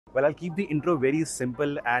Well, I'll keep the intro very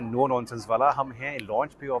simple and no nonsense वाला. हम हैं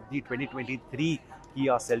launch पे ऑफ दी 2023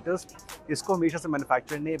 Kia Seltos. इसको हमेशा से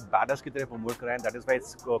मैन्युफैक्चरर ने badass की तरह प्रमोट करा है. That is why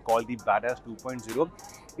it's called the badass 2.0.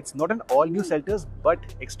 It's not an all new Seltos, but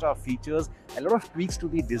extra features, a lot of tweaks to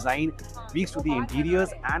the design, tweaks to the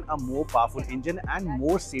interiors, and a more powerful engine and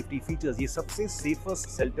more safety features. ये सबसे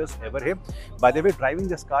safest Seltos ever है. By the way,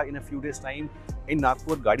 driving this car in a few days time in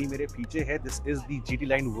Nagpur, गाड़ी मेरे पीछे है. This is the GT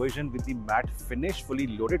line version with the matte finish, fully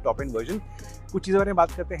loaded top end version. कुछ चीज़ों बारे में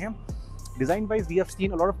बात करते हैं. Design wise, we have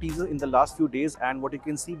seen a lot of teasers in the last few days, and what you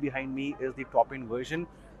can see behind me is the top end version,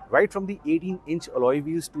 right from the 18-inch alloy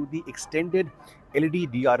wheels to the extended LED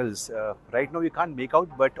DRLs. Right now you can't make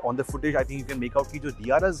out, but on the footage I think you can make out कि जो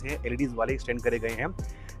DRLs हैं LEDs वाले extend करे गए हैं.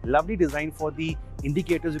 Lovely design for the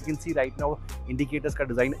indicators. You can see right now indicators का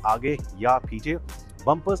design आगे या पीछे.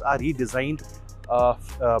 Bumpers are redesigned.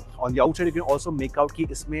 On the outside you can also make out कि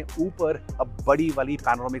इसमें ऊपर अब बड़ी वाली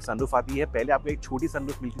panoramic sunroof आती है. पहले आपको एक छोटी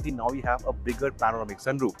sunroof मिलती थी. Now we have a bigger panoramic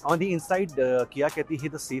sunroof. On the inside, Kia कहती है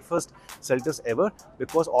the safest Seltos ever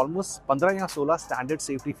because almost 15 या 16 standard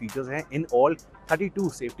safety features हैं. In all 32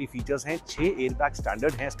 safety features हैं. 6 airbag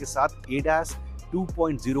standard हैं. इसके साथ ADAS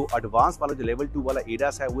 2.0 एडवांस वाला जो लेवल 2 वाला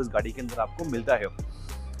ADAS है वो इस गाड़ी के अंदर आपको मिलता है.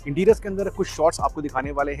 इंटीरियर्स के अंदर कुछ शॉट्स आपको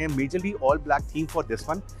दिखाने वाले हैं. Majorly all black theme for this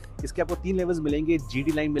one. इसके आपको 3 लेवल्स मिलेंगे.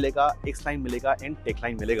 GT लाइन मिलेगा, X लाइन मिलेगा एंड टेक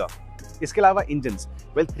लाइन मिलेगा. इसके अलावा engines,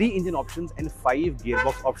 3 engine options and 5 gear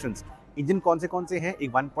box options. Engine कौन से हैं?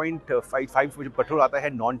 एक 1.55 पेट्रोल आता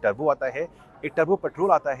है, नॉन टर्बो आता है, एक टर्बो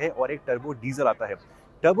पेट्रोल आता है और एक टर्बो डीजल आता है.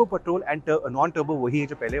 Turbo petrol and non turbo वही है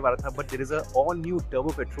जो पहले वाला था, but there is a all new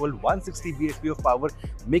turbo petrol 160 bhp of power,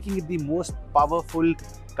 making it the most powerful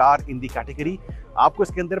car in the category. आपको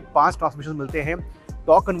इसके अंदर 5 ट्रांसमिशन मिलते हैं.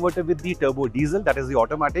 Torque converter with the turbo diesel, that is the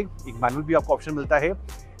automatic. एक manual भी आपको option मिलता है.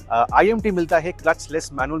 IMT मिलता है, क्लच लेस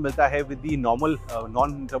मैनुअल मिलता है with the normal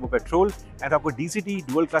non turbo petrol and आपको DCT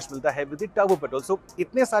डुअल क्लच मिलता है विद द टर्बो पेट्रोल. सो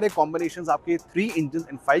इतने सारे कॉम्बिनेशंस आपके 3 इंजन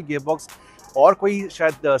एंड 5 गियर बॉक्स और कोई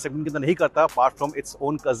शायद सेगमेंट के अंदर नहीं करता apart from its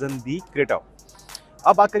own cousin the Creta.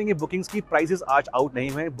 अब बात करेंगे बुकिंग्स की. प्राइसेस आज आउट नहीं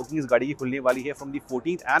हुए. बुकिंग इस गाड़ी की खुलने वाली है फ्रॉम दी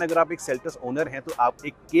 14th. एंड अगर आप एक सेल्टस ओनर हैं तो आप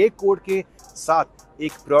एक के कोड के साथ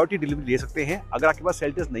एक प्रायोरिटी डिलीवरी ले सकते हैं. अगर आपके पास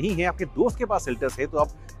सेल्टस नहीं है, आपके दोस्त के पास सेल्टस है, तो आप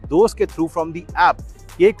दोस्त के थ्रू फ्रॉम दी ऐप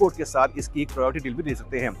के कोड के साथ इसकी एक प्रायोरिटी डिलीवरी ले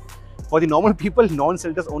सकते हैं. For the normal people, non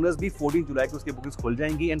sales tax owners भी 14 जुलाई को उसकी बुकिंग्स खुल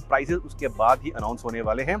जाएंगी एंड प्राइसेस उसके बाद ही अनाउंस होने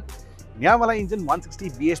वाले हैं. नया वाला इंजन 160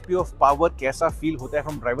 bhp ऑफ पावर कैसा फील होता है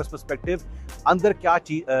फ्रॉम ड्राइवर्स पर्सपेक्टिव, अंदर क्या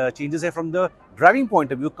चेंजेस है from the driving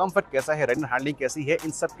point of view, comfort कैसा है, राइड एंड हैंडलिंग कैसी है,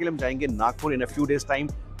 इन सब के लिए हम जाएंगे नागपुर इन a few days time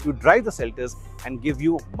to drive the sales tax and give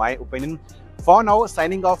you my opinion. For now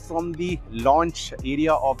signing off from the launch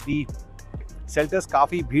area of the sales tax.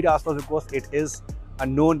 काफ़ी भीड़ आसपास because it is a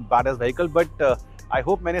known badass vehicle, but I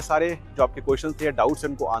hope मैंने सारे जो आपके question थे, doubts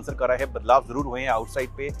उनको answer करा है. बदलाव जरूर हुए हैं आउटसाइड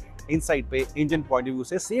पे, इनसाइड पे, इंजन पॉइंट ऑफ व्यू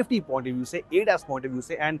से, सेफ्टी पॉइंट ऑफ व्यू से, ADAS पॉइंट ऑफ व्यू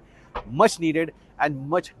से, and much needed and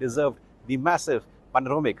much deserved the massive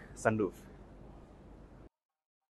panoramic sunroof.